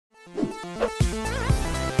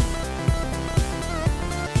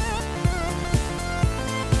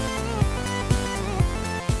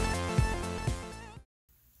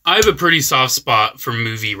I have a pretty soft spot for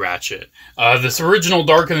movie Ratchet. This original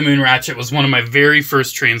Dark of the Moon Ratchet was one of my very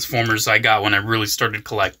first Transformers I got when I really started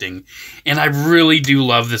collecting. And I really do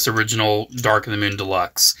love this original Dark of the Moon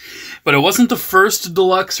Deluxe. But it wasn't the first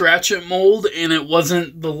Deluxe Ratchet mold, and it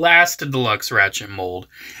wasn't the last Deluxe Ratchet mold.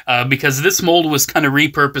 Because this mold was kind of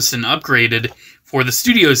repurposed and upgraded for the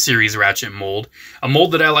Studio Series Ratchet mold. A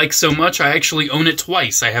mold that I like so much, I actually own it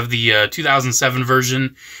twice. I have the 2007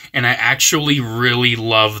 version, and I actually really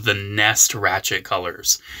love the Nest Ratchet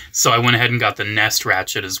colors. So I went ahead and got the Nest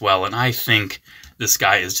Ratchet as well, and I think this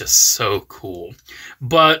guy is just so cool.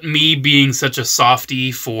 But me being such a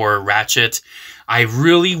softie for Ratchet, I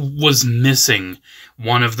really was missing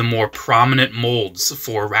one of the more prominent molds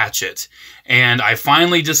for Ratchet. And I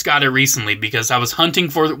finally just got it recently because I was hunting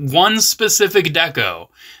for one specific deco.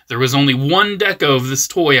 There was only one deco of this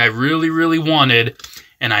toy I really, really wanted,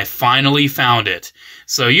 and I finally found it.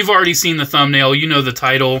 So you've already seen the thumbnail, you know the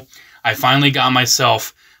title. I finally got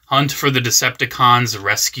myself Hunt for the Decepticons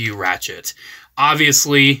Rescue Ratchet.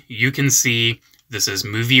 Obviously, you can see this is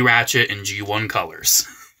movie Ratchet in G1 colors.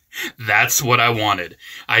 That's what I wanted.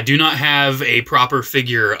 I do not have a proper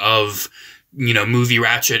figure of, you know, movie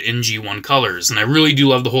Ratchet in G1 colors, and I really do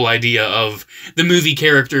love the whole idea of the movie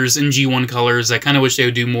characters in G1 colors. I kind of wish they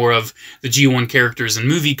would do more of the G1 characters in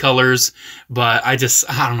movie colors, but I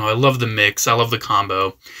don't know, I love the mix, I love the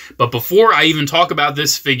combo. But before I even talk about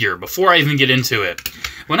this figure, before I even get into it,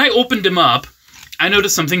 when I opened him up, I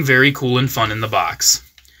noticed something very cool and fun in the box.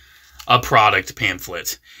 A product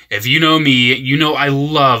pamphlet. If you know me, you know I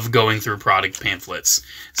love going through product pamphlets.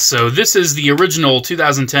 So this is the original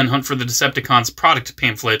 2010 Hunt for the Decepticons product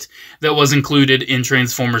pamphlet that was included in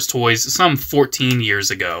Transformers toys some 14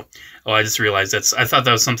 years ago. Oh, I just realized I thought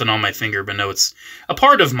that was something on my finger, but no, it's a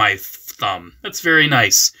part of my thumb. That's very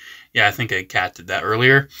nice. Yeah, I think a cat did that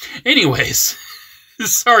earlier. Anyways,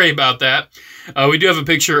 sorry about that. We do have a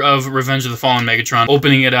picture of Revenge of the Fallen Megatron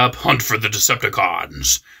opening it up. Hunt for the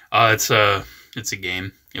Decepticons. It's a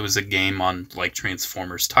game. It was a game on, like,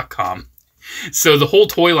 Transformers.com. So the whole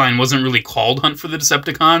toy line wasn't really called Hunt for the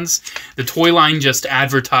Decepticons. The toy line just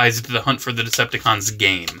advertised the Hunt for the Decepticons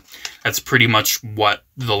game. That's pretty much what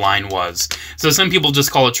the line was. So some people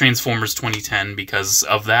just call it Transformers 2010 because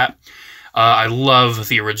of that. I love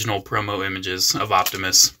the original promo images of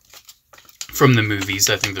Optimus from the movies.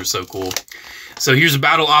 I think they're so cool. So here's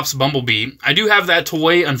Battle Ops Bumblebee. I do have that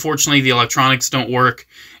toy. Unfortunately, the electronics don't work,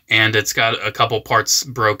 and it's got a couple parts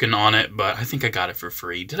broken on it, but I think I got it for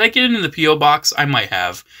free. Did I get it in the P.O. box? I might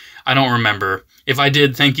have. I don't remember. If I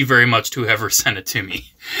did, thank you very much to whoever sent it to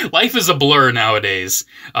me. Life is a blur nowadays.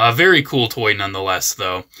 Very cool toy nonetheless,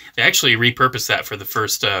 though. They actually repurposed that for the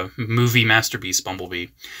first movie masterpiece, Bumblebee.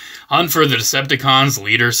 Hunt for the Decepticons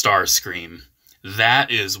Leader Starscream. That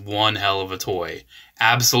is one hell of a toy.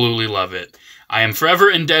 Absolutely love it. I am forever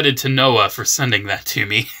indebted to Noah for sending that to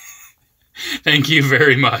me. Thank you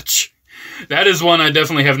very much. That is one I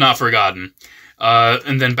definitely have not forgotten.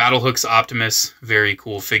 And then Battlehook's Optimus. Very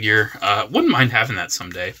cool figure. Wouldn't mind having that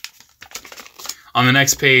someday. On the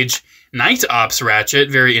next page, Night Ops Ratchet.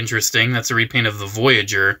 Very interesting. That's a repaint of the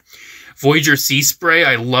Voyager. Voyager Sea Spray.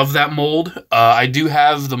 I love that mold. I do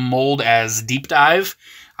have the mold as Deep Dive.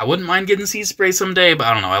 I wouldn't mind getting Sea Spray someday, but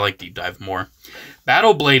I don't know. I like Deep Dive more.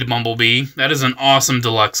 Battle Blade Bumblebee. That is an awesome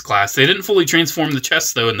deluxe class. They didn't fully transform the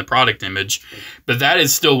chest, though, in the product image, but that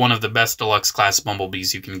is still one of the best deluxe class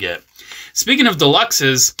Bumblebees you can get. Speaking of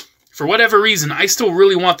deluxes, for whatever reason, I still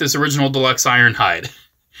really want this original deluxe Ironhide.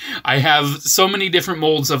 I have so many different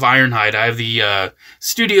molds of Ironhide. I have the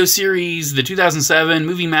Studio Series, the 2007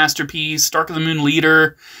 Movie Masterpiece, Dark of the Moon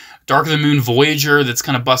Leader, Dark of the Moon Voyager that's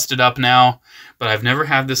kind of busted up now, but I've never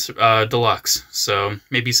had this deluxe, so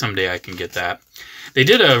maybe someday I can get that. They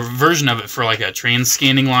did a version of it for like a trans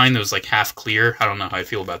scanning line that was like half clear. I don't know how I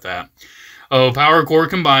feel about that. Oh, Power Core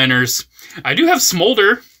Combiners. I do have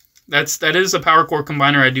Smolder. That is a Power Core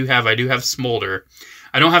Combiner I do have Smolder.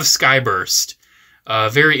 I don't have Skyburst.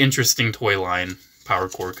 Very interesting toy line, Power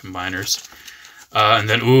Core Combiners. And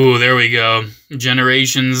then, ooh, there we go.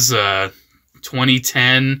 Generations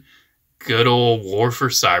 2010. Good old War for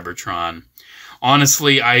Cybertron.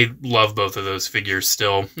 Honestly, I love both of those figures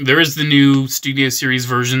still. There is the new Studio Series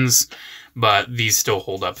versions, but these still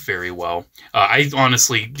hold up very well. I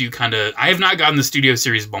honestly do I have not gotten the Studio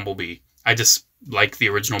Series Bumblebee. I just like the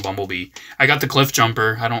original Bumblebee. I got the Cliff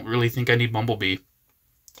Jumper. I don't really think I need Bumblebee.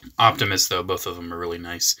 Optimus, though, both of them are really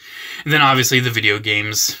nice. And then, obviously, the video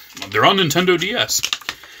games. They're on Nintendo DS.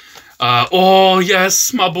 Oh,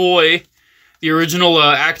 yes, my boy. The original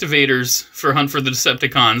activators for Hunt for the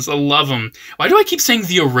Decepticons. I love them. Why do I keep saying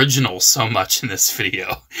the original so much in this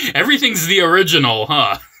video? Everything's the original,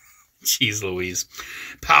 huh? Jeez Louise.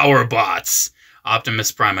 Power Bots.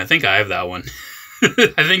 Optimus Prime. I think I have that one.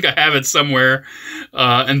 I think I have it somewhere.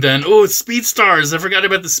 And then, oh, it's Speed Stars. I forgot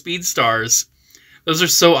about the Speed Stars. Those are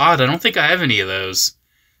so odd. I don't think I have any of those.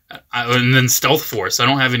 And then Stealth Force. I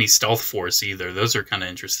don't have any Stealth Force either. Those are kind of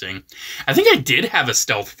interesting. I think I did have a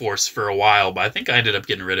Stealth Force for a while, but I think I ended up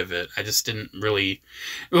getting rid of it. I just didn't really...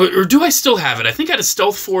 Or do I still have it? I think I had a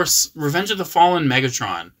Stealth Force Revenge of the Fallen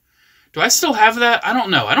Megatron. Do I still have that? I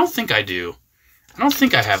don't know. I don't think I do. I don't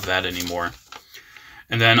think I have that anymore.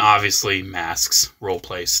 And then, obviously, masks,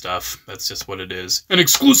 roleplay stuff. That's just what it is. And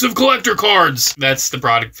exclusive collector cards! That's the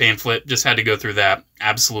product pamphlet. Just had to go through that.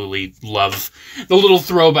 Absolutely love the little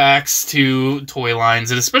throwbacks to toy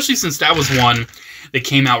lines. And especially since that was one that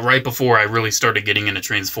came out right before I really started getting into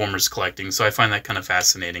Transformers collecting. So I find that kind of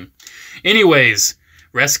fascinating. Anyways,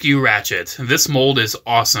 Rescue Ratchet. This mold is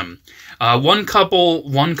awesome. One couple.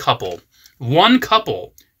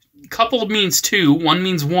 Couple means two, one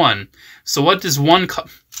means one. So what does one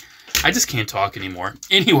I just can't talk anymore.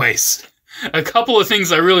 Anyways, a couple of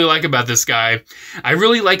things I really like about this guy. I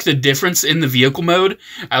really like the difference in the vehicle mode.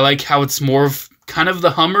 I like how it's more of kind of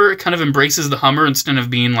the Hummer. It kind of embraces the Hummer instead of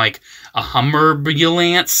being like a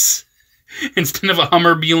Hummerbulance. Instead of a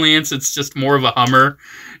Hummerbulance, it's just more of a Hummer.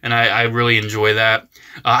 And I really enjoy that.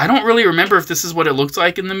 I don't really remember if this is what it looked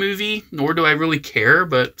like in the movie, nor do I really care,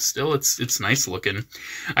 but still, it's nice looking.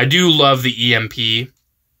 I do love the EMP.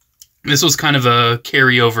 This was kind of a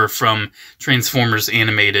carryover from Transformers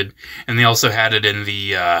Animated, and they also had it in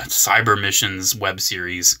the Cyber Missions web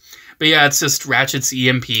series. But yeah, it's just Ratchet's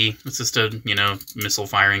EMP. It's just a, missile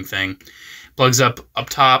firing thing. Plugs up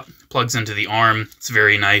top, plugs into the arm. It's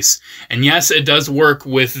very nice. And yes, it does work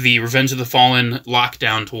with the Revenge of the Fallen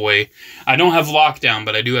Lockdown toy. I don't have Lockdown,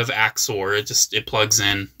 but I do have Axor. It plugs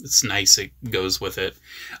in. It's nice. It goes with it.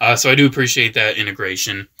 So I do appreciate that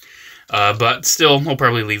integration. But still, I'll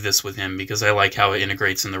probably leave this with him because I like how it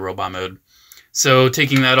integrates in the robot mode. So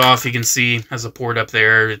taking that off, you can see has a port up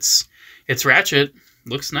there. It's Ratchet.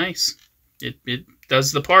 Looks nice. It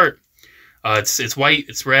does the part. It's white.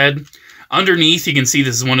 It's red. Underneath, you can see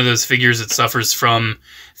this is one of those figures that suffers from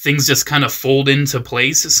things just kind of fold into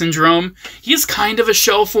place syndrome. He is kind of a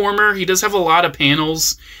shell former. He does have a lot of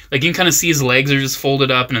panels. Like, you can kind of see his legs are just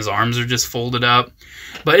folded up and his arms are just folded up.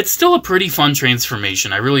 But it's still a pretty fun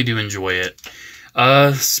transformation. I really do enjoy it.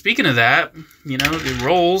 Speaking of that, it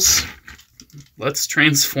rolls. Let's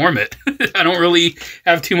transform it. I don't really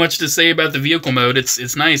have too much to say about the vehicle mode.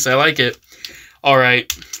 It's nice. I like it. All right,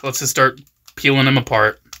 let's just start peeling him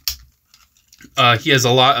apart. He has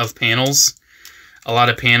a lot of panels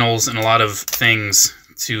and a lot of things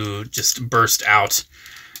to just burst out.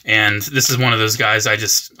 And this is one of those guys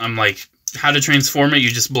I'm like, how to transform it? You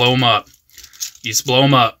just blow him up. You just blow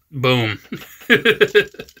him up. Boom.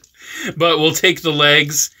 But we'll take the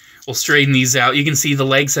legs. We'll straighten these out. You can see the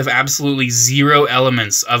legs have absolutely zero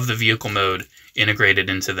elements of the vehicle mode integrated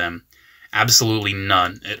into them. Absolutely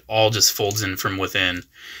none. It all just folds in from within.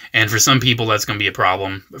 And for some people, that's going to be a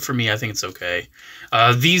problem. But for me, I think it's okay.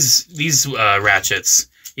 These ratchets,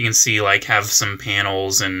 you can see, like, have some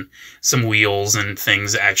panels and some wheels and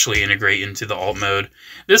things that actually integrate into the alt mode.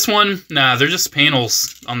 This one, nah, they're just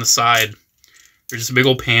panels on the side. They're just big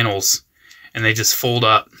old panels. And they just fold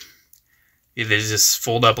up. They just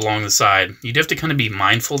fold up along the side. You'd have to kind of be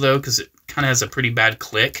mindful, though, because it kind of has a pretty bad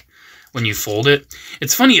click when you fold it.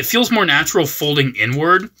 It's funny, it feels more natural folding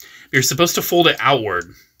inward. You're supposed to fold it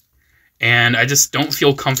outward. And I just don't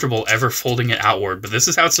feel comfortable ever folding it outward. But this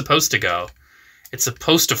is how it's supposed to go. It's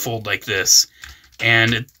supposed to fold like this.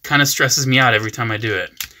 And it kind of stresses me out every time I do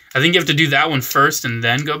it. I think you have to do that one first and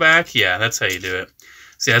then go back. Yeah, that's how you do it.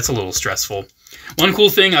 See, that's a little stressful. One cool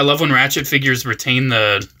thing, I love when Ratchet figures retain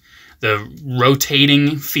the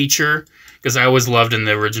rotating feature, because I always loved in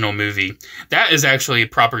the original movie. That is actually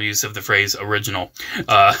proper use of the phrase original.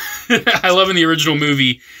 I love in the original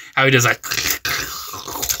movie how he does like...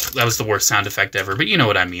 That was the worst sound effect ever, but you know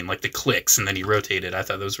what I mean, like the clicks, and then he rotated. I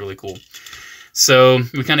thought that was really cool. So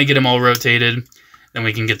we kind of get him all rotated. Then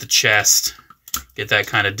we can get the chest, get that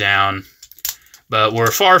kind of down. But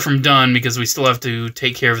we're far from done because we still have to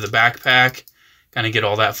take care of the backpack, kind of get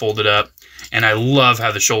all that folded up. And I love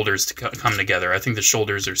how the shoulders come together. I think the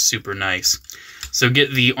shoulders are super nice. So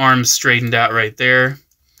get the arms straightened out right there.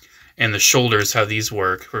 And the shoulders, how these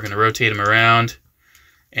work. We're going to rotate them around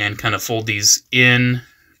and kind of fold these in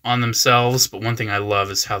on themselves. But one thing I love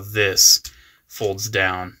is how this folds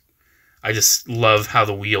down. I just love how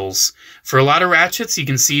the wheels... For a lot of Ratchets, you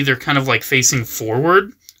can see they're kind of like facing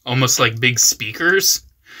forward. Almost like big speakers.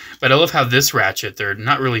 But I love how this Ratchet, they're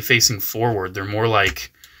not really facing forward. They're more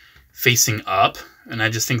like... facing up. and I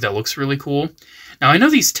just think that looks really cool. Now, I know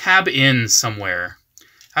these tab in somewhere.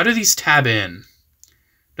 How do these tab in?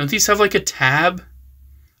 Don't these have like a tab?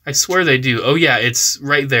 I swear they do. Oh yeah, it's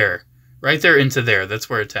right there. Right there into there. That's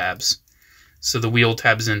where it tabs. So the wheel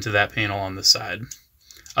tabs into that panel on the side.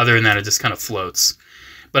 Other than that, it just kind of floats.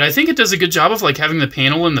 But I think it does a good job of like having the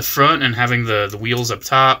panel in the front and having the wheels up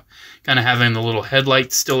top. Kind of having the little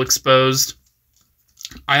headlights still exposed.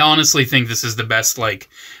 I honestly think this is the best, like,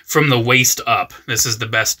 from the waist up, this is the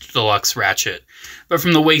best Deluxe Ratchet. But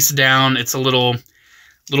from the waist down, it's a little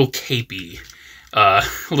capey, a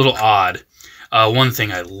little odd. One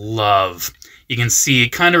thing I love, you can see it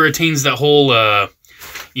kind of retains that whole,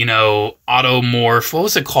 you know, automorph, what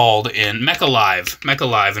was it called in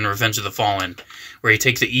Mechalive in Revenge of the Fallen, where you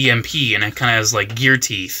take the EMP and it kind of has, like, gear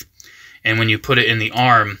teeth. And when you put it in the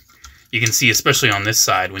arm, you can see, especially on this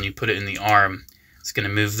side, when you put it in the arm, it's going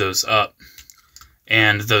to move those up,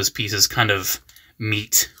 and those pieces kind of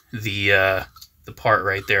meet the part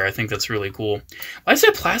right there. I think that's really cool. Why does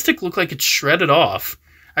that plastic look like it's shredded off?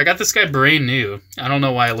 I got this guy brand new. I don't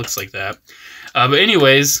know why it looks like that. But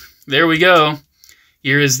anyways, there we go.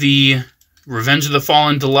 Here is the Revenge of the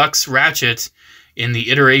Fallen Deluxe Ratchet in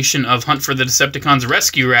the iteration of Hunt for the Decepticons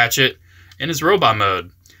Rescue Ratchet in his robot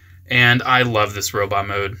mode. And I love this robot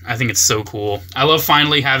mode. I think it's so cool. I love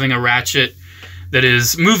finally having a Ratchet that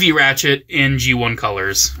is movie Ratchet in G1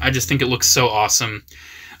 colors. I just think it looks so awesome.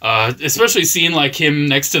 Especially seeing like him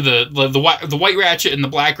next to the white Ratchet and the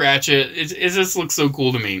black Ratchet. It just looks so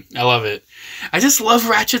cool to me. I love it. I just love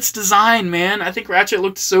Ratchet's design, man. I think Ratchet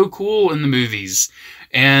looked so cool in the movies.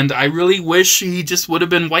 And I really wish he just would have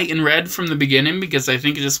been white and red from the beginning, because I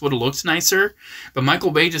think it just would have looked nicer. But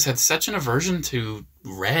Michael Bay just had such an aversion to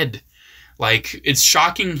red. Like, it's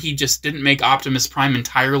shocking he just didn't make Optimus Prime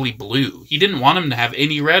entirely blue. He didn't want him to have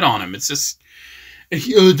any red on him. It's just,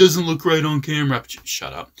 it doesn't look right on camera.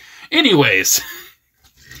 Shut up. Anyways,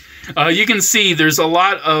 you can see there's a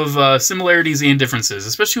lot of similarities and differences,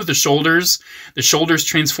 especially with the shoulders. The shoulders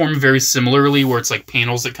transform very similarly, where it's like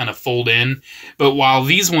panels that kind of fold in. But while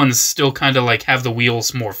these ones still kind of like have the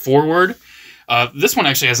wheels more forward, this one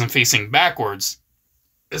actually has them facing backwards.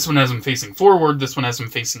 This one has them facing forward. This one has them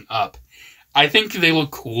facing up. I think they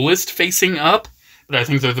look coolest facing up, but I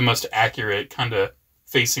think they're the most accurate, kind of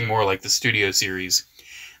facing more like the studio series.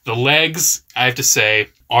 The legs, I have to say,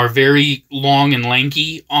 are very long and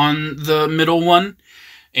lanky on the middle one,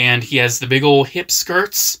 and he has the big old hip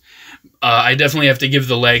skirts. I definitely have to give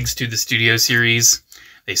the legs to the studio series.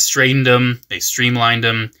 They straightened them, they streamlined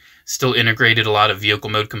them, still integrated a lot of vehicle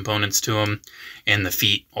mode components to them. And the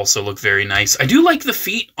feet also look very nice. I do like the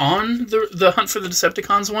feet on the Hunt for the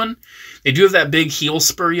Decepticons one. They do have that big heel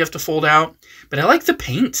spur you have to fold out. But I like the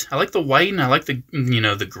paint. I like the white, and I like the, you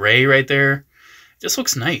know, the gray right there. It just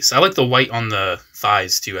looks nice. I like the white on the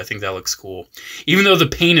thighs, too. I think that looks cool. Even though the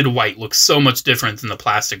painted white looks so much different than the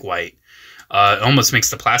plastic white. It almost makes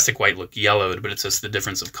the plastic white look yellowed, but it's just the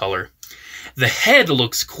difference of color. The head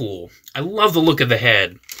looks cool. I love the look of the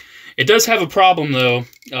head. It does have a problem, though,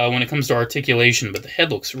 when it comes to articulation, but the head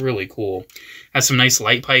looks really cool. Has some nice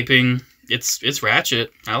light piping. It's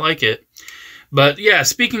Ratchet. I like it. But, yeah,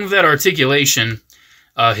 speaking of that articulation,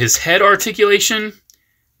 his head articulation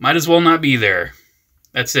might as well not be there.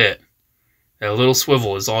 That's it. That little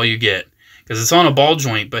swivel is all you get. Because it's on a ball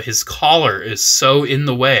joint, but his collar is so in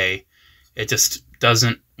the way, it just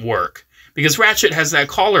doesn't work. Because Ratchet has that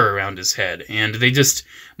collar around his head, and they just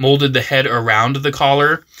molded the head around the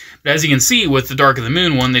collar. But as you can see, with the Dark of the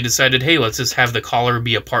Moon one, they decided, hey, let's just have the collar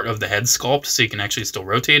be a part of the head sculpt so you can actually still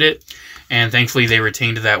rotate it. And thankfully, they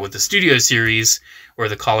retained that with the Studio series, where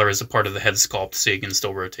the collar is a part of the head sculpt so you can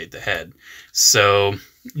still rotate the head. So,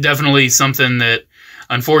 definitely something that,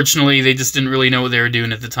 unfortunately, they just didn't really know what they were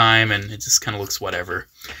doing at the time, and it just kind of looks whatever.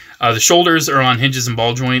 The shoulders are on hinges and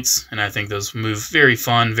ball joints, and I think those move very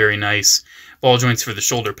fun, very nice. Ball joints for the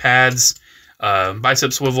shoulder pads,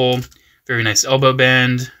 bicep swivel, very nice elbow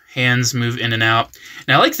bend, hands move in and out.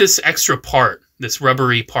 And I like this extra part, this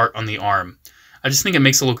rubbery part on the arm. I just think it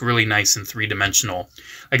makes it look really nice and three-dimensional.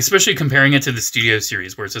 Like, especially comparing it to the Studio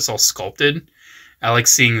series, where it's just all sculpted. I like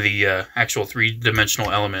seeing the actual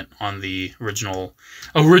three-dimensional element on the original,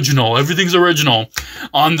 everything's original,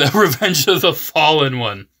 on the Revenge of the Fallen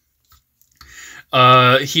one.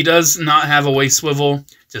 He does not have a waist swivel,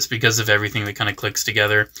 just because of everything that kind of clicks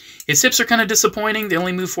together. His hips are kind of disappointing. They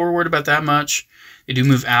only move forward about that much. They do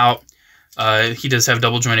move out. He does have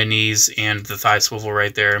double jointed knees and the thigh swivel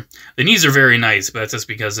right there. The knees are very nice, but that's just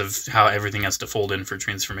because of how everything has to fold in for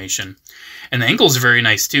transformation. And the ankles are very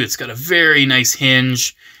nice too. It's got a very nice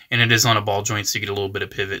hinge, and it is on a ball joint, so you get a little bit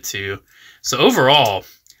of pivot too. So overall,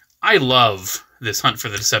 I love this Hunt for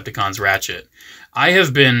the Decepticons Ratchet. I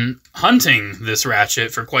have been hunting this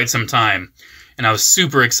Ratchet for quite some time, and I was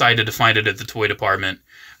super excited to find it at the toy department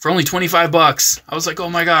for only 25 bucks. I was like, oh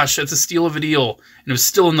my gosh, that's a steal of a deal, and it was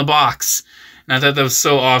still in the box, and I thought that was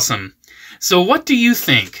so awesome. So what do you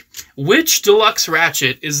think? Which Deluxe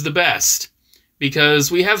Ratchet is the best? Because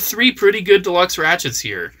we have 3 pretty good Deluxe Ratchets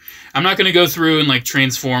here. I'm not going to go through and like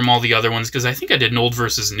transform all the other ones, because I think I did an old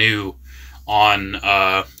versus new on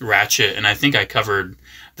Ratchet, and I think I covered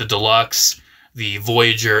the Deluxe, the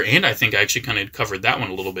Voyager, and I think I actually kind of covered that one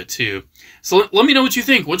a little bit too. So let me know what you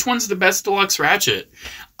think. Which one's the best Deluxe Ratchet?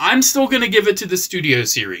 I'm still going to give it to the Studio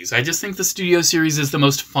Series. I just think the Studio Series is the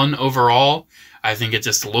most fun overall. I think it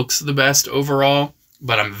just looks the best overall,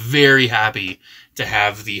 but I'm very happy to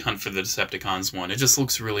have the Hunt for the Decepticons one. It just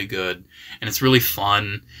looks really good, and it's really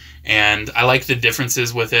fun, and I like the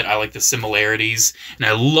differences with it. I like the similarities, and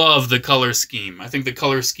I love the color scheme. I think the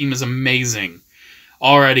color scheme is amazing.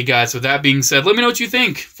 Alrighty, guys, with that being said, let me know what you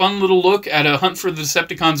think. Fun little look at a Hunt for the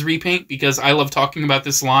Decepticons repaint, because I love talking about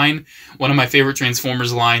this line. One of my favorite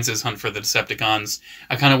Transformers lines is Hunt for the Decepticons.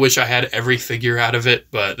 I kind of wish I had every figure out of it,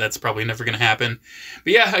 but that's probably never going to happen.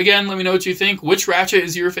 But yeah, again, let me know what you think. Which Ratchet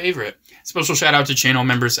is your favorite? Special shout out to channel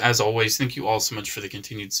members, as always. Thank you all so much for the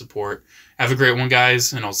continued support. Have a great one,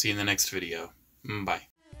 guys, and I'll see you in the next video. Bye.